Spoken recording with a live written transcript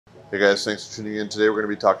Hey guys, thanks for tuning in. Today we're going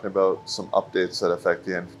to be talking about some updates that affect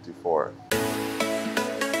the N54.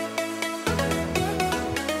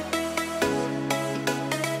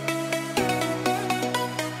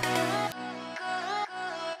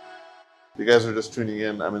 If you guys are just tuning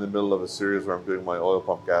in, I'm in the middle of a series where I'm doing my oil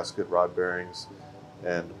pump gasket, rod bearings,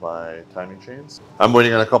 and my timing chains. I'm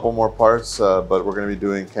waiting on a couple more parts, but we're going to be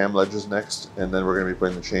doing cam ledges next, and then we're going to be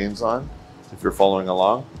putting the chains on, if you're following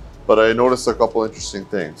along. But I noticed a couple interesting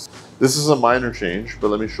things. This is a minor change, but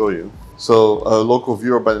let me show you. So a local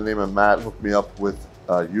viewer by the name of Matt hooked me up with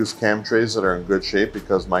used cam trays that are in good shape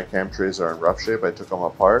because my cam trays are in rough shape. I took them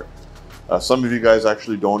apart. Some of you guys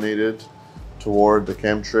actually donated toward the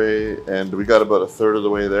cam tray, and we got about a third of the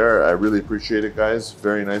way there. I really appreciate it, guys.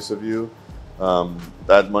 Very nice of you.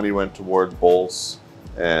 That money went toward bolts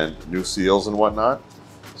and new seals and whatnot.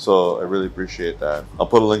 So I really appreciate that. I'll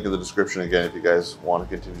put a link in the description again if you guys want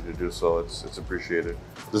to continue to do so. It's appreciated.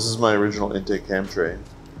 This is my original intake cam tray.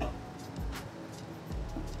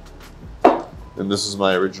 And this is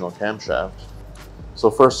my original camshaft. So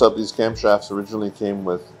first up, these camshafts originally came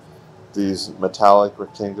with these metallic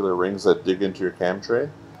rectangular rings that dig into your cam tray,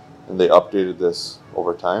 and they updated this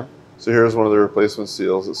over time. So here's one of the replacement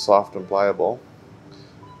seals. It's soft and pliable.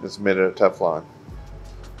 It's made out of Teflon.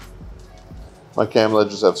 My cam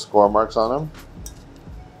ledges have score marks on them.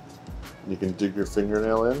 You can dig your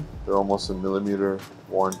fingernail in. They're almost a millimeter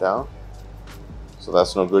worn down. So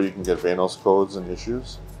that's no good. You can get Vanos codes and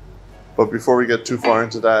issues. But before we get too far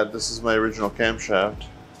into that, this is my original camshaft.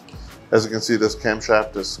 As you can see, this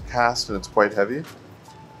camshaft is cast and it's quite heavy.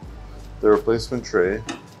 The replacement tray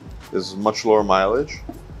is much lower mileage.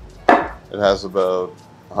 It has about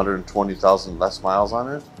 120,000 less miles on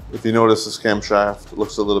it. If you notice, this camshaft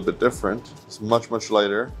looks a little bit different. It's much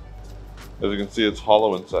lighter. As you can see, it's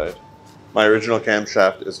hollow inside. My original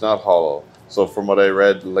camshaft is not hollow. So from what I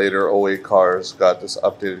read, later 08 cars got this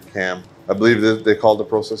updated cam. I believe they call the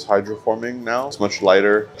process hydroforming now. It's much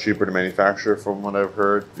lighter, cheaper to manufacture from what I've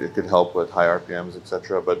heard. It could help with high RPMs,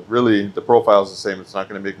 etc. But really, the profile is the same. It's not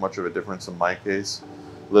going to make much of a difference in my case.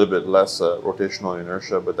 A little bit less rotational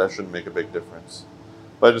inertia, but that shouldn't make a big difference.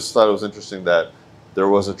 But I just thought it was interesting that there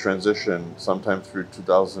was a transition sometime through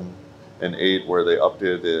 2008 where they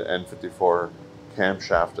updated the N54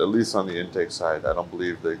 camshaft, at least on the intake side. I don't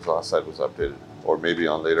believe the exhaust side was updated, or maybe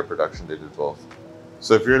on later production they did both.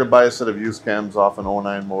 So if you're to buy a set of used cams off an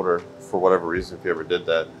 09 motor, for whatever reason, if you ever did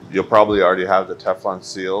that, you'll probably already have the Teflon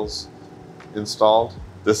seals installed.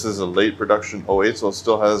 This is a late production 08, so it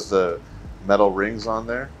still has the metal rings on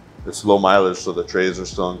there. It's low mileage, so the trays are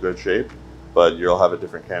still in good shape, but you'll have a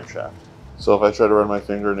different camshaft. So if I try to run my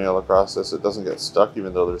fingernail across this, it doesn't get stuck,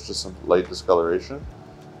 even though there's just some light discoloration.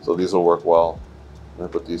 So these will work well when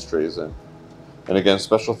I put these trays in. And again,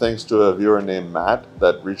 special thanks to a viewer named Matt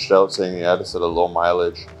that reached out saying he had a set of low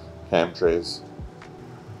mileage cam trays.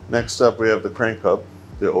 Next up, we have the crank hub,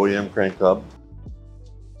 the OEM crank hub.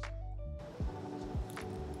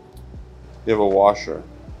 You have a washer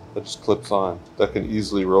that just clips on that can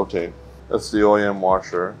easily rotate. That's the OEM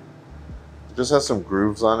washer. It just has some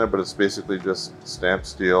grooves on it, but it's basically just stamped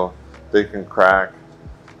steel. They can crack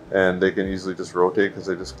and they can easily just rotate because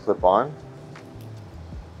they just clip on.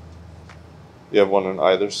 You have one on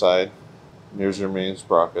either side. Here's your main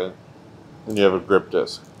sprocket. And you have a grip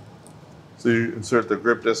disc. So you insert the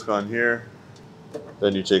grip disc on here.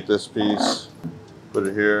 Then you take this piece, put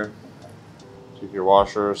it here. Take your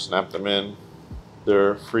washer, snap them in.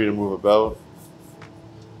 They're free to move about.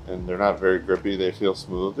 And they're not very grippy. They feel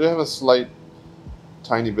smooth. They have a slight,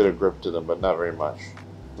 tiny bit of grip to them, but not very much.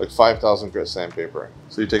 Like 5,000 grit sandpaper.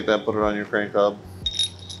 So you take that, put it on your crank hub,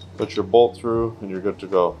 put your bolt through, and you're good to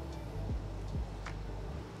go.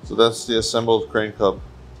 So that's the assembled crank hub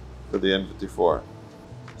for the N54.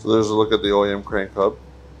 So there's a look at the OEM crank hub.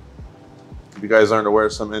 If you guys aren't aware,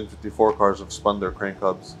 some N54 cars have spun their crank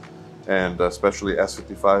hubs, and especially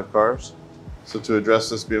S55 cars. So to address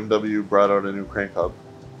this, BMW brought out a new crank hub.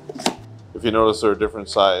 If you notice, they're a different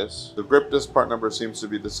size. The grip disc part number seems to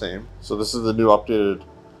be the same. So this is the new updated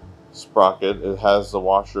sprocket. It has the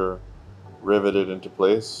washer riveted into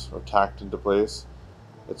place or tacked into place.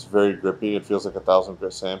 It's very grippy. It feels like 1,000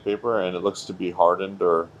 grit sandpaper, and it looks to be hardened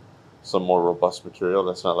or some more robust material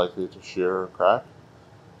that's not likely to shear or crack.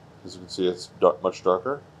 As you can see, it's much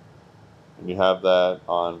darker. And you have that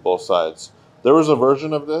on both sides. There was a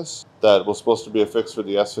version of this that was supposed to be a fix for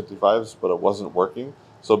the S55s, but it wasn't working.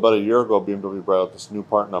 So about a year ago, BMW brought out this new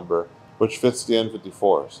part number, which fits the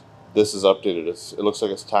N54s. This is updated. It looks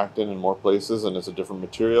like it's tacked in more places, and it's a different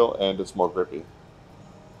material, and it's more grippy.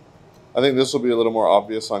 I think this will be a little more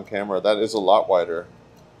obvious on camera. That is a lot wider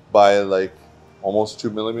by like almost 2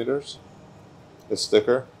 millimeters. It's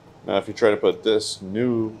thicker. Now if you try to put this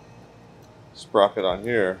new sprocket on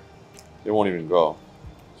here, it won't even go.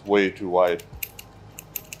 It's way too wide.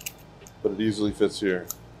 But it easily fits here.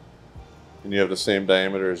 And you have the same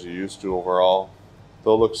diameter as you used to overall.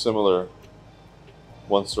 They'll look similar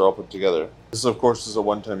once they're all put together. This of course is a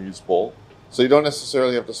one-time use bolt. So you don't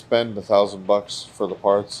necessarily have to spend $1,000 for the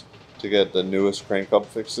parts to get the newest crank hub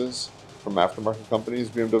fixes from aftermarket companies.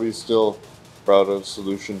 BMW is still proud of a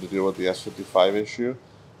solution to deal with the S55 issue.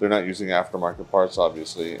 They're not using aftermarket parts,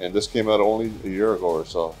 obviously, and this came out only a year ago or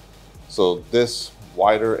so. So this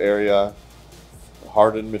wider area,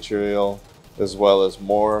 hardened material, as well as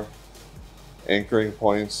more anchoring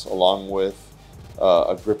points along with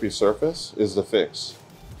a grippy surface is the fix.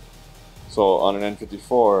 So on an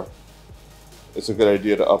N54, it's a good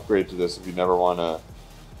idea to upgrade to this if you never want to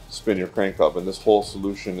spin your crank hub, and this whole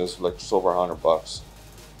solution is like just over $100.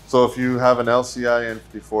 So if you have an LCI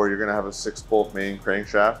N54, you're going to have a 6-bolt main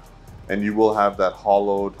crankshaft, and you will have that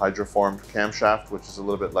hollowed hydroformed camshaft, which is a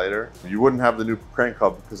little bit lighter. You wouldn't have the new crank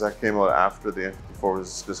hub because that came out after the N54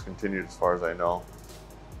 was discontinued, as far as I know.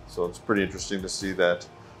 So it's pretty interesting to see that,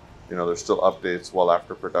 you know, there's still updates well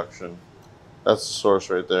after production. That's the source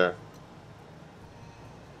right there.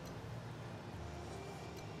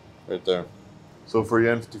 Right there. So for you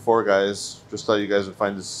N54 guys, just thought you guys would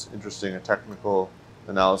find this interesting, a technical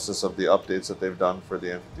analysis of the updates that they've done for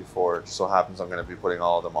the N54. It just so happens I'm going to be putting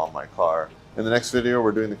all of them on my car. In the next video,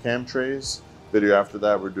 we're doing the cam trays. Video after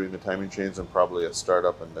that, we're doing the timing chains and probably a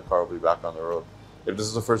startup, and the car will be back on the road. If this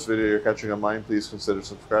is the first video you're catching on mine, please consider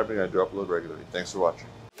subscribing. I do upload regularly. Thanks for watching.